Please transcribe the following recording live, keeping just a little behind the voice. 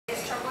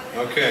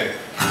Okay.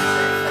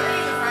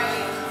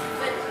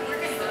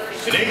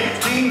 In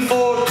 1814,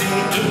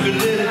 took a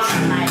little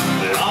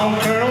trip along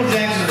Colonel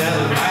Jackson down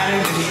the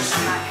mining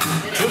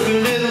district. Took a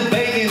little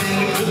bacon and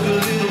we took a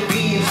little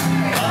beans.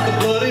 Caught the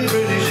bloody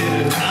British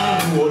in the town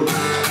of New Orleans.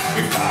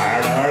 We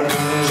fired our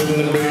guns and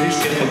the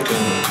British kept a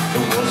coming.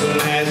 There wasn't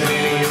as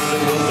many as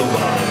there was a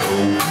while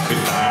ago. We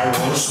fired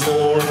once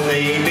more and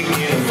they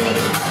began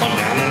running on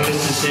down the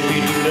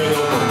Mississippi to the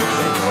Gulf of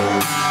Mexico.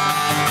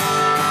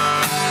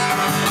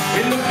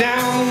 We looked down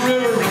the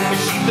river and we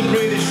see the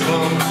British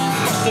come.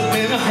 Must have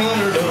been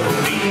 100 of them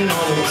beating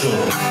on the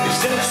drum. They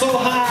stepped so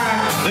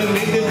high, they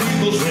made the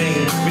bugles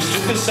ring. We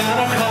stood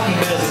beside our cotton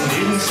bells and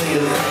didn't say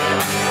a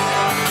thing.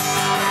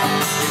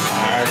 We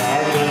fired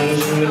our guns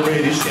and the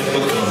British kept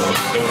a coming.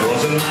 There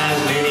wasn't as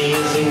many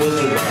as there was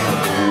around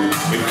the world.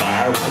 We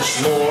fired once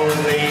more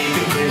and they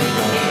began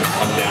running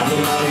on down the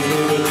mighty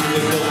river to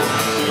the Gulf of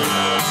Mexico.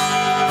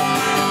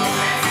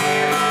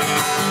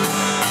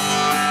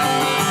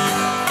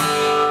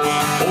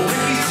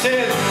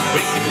 Said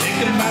we could take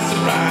them by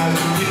surprise.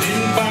 We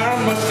didn't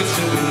fire muskets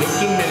till we looked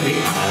them in the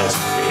eyes.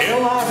 We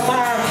held our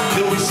fire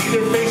till we see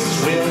their faces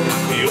well.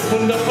 We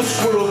opened up a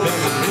squirrel gun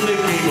and really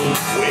gave them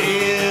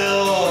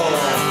well.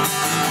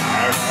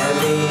 Fired our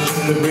guns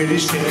and the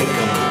British kept a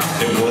coming.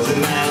 There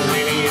wasn't as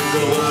many as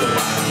there was a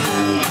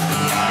mile.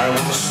 Fire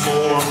once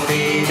more and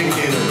they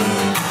began to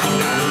run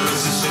down the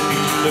Mississippi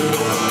to the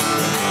Gulf of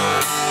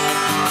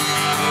Mexico.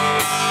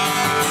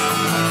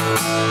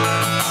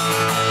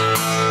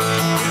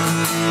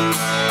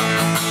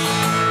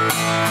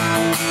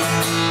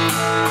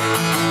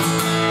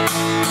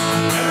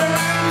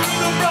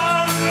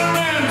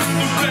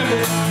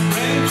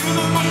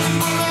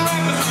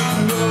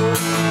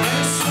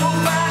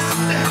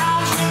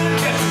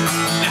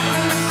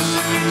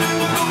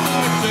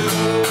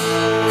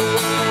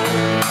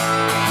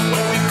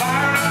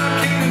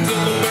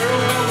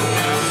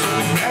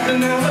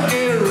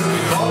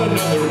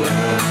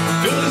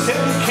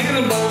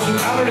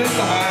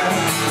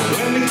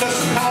 When we touched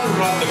the powder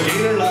rock, the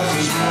gator lost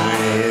his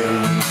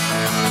mind.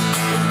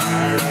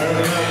 Fired our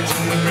guns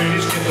and the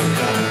British kept them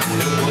coming.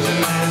 There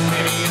wasn't as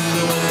many as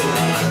there was a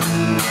lot.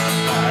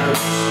 Fired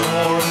once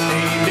more and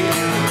they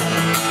began to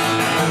run.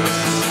 Now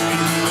Mississippi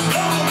to the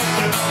Gulf of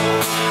Mexico.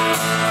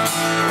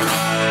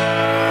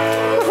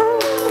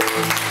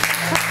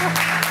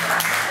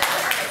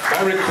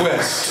 By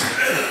request.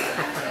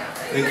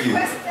 Thank you.